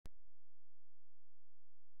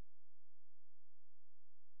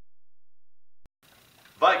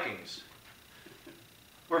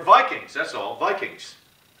We're Vikings, that's all. Vikings.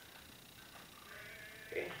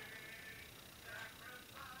 Okay.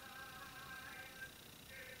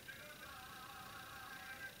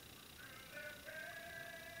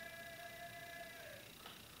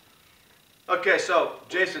 Okay, so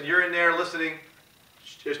Jason, you're in there listening.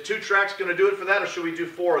 Is 2 tracks going to do it for that, or should we do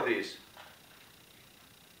 4 of these?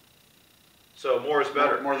 So more is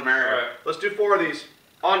better. More the merrier. All right, let's do 4 of these.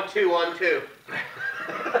 On two.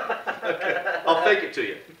 Okay, I'll fake it to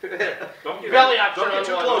you. Don't belly option. Don't get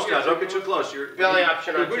too close now. Don't get too close. Belly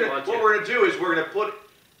option on 2 on 2. What we're going to do is we're going to put.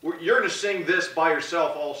 You're going to sing this by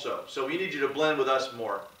yourself also. So we need you to blend with us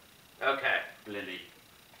more. Okay. Lily.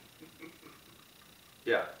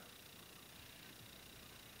 Yeah.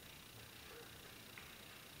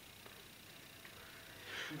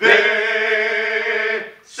 They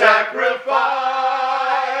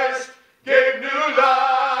sacrificed, gave new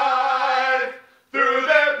life through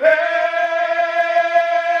their pain.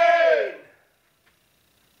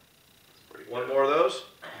 One more of those,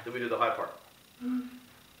 then we do the high part.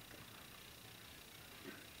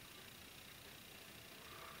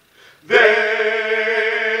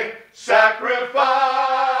 They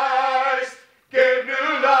sacrificed, gave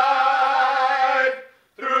new life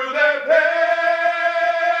through their pain.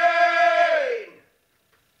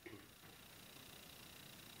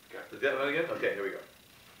 Did that one again? Okay, here we go.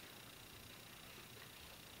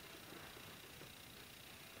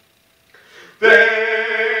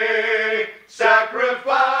 They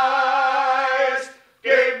sacrificed,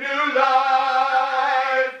 gave new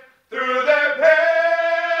life through their pain.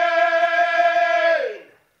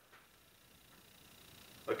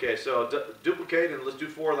 Okay, so duplicate and let's do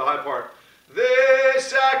 4 of the high part. They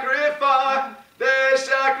sacrificed,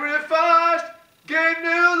 gave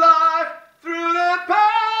new life through their pain.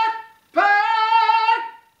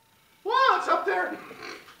 Whoa, it's up there.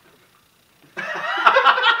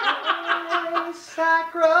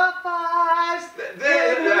 Sacrificed.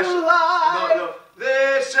 They new life. No.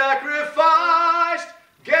 They sacrificed,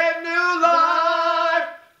 gave new life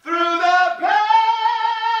through the pain.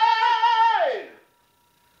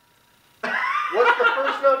 What's the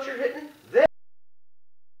first note you're hitting?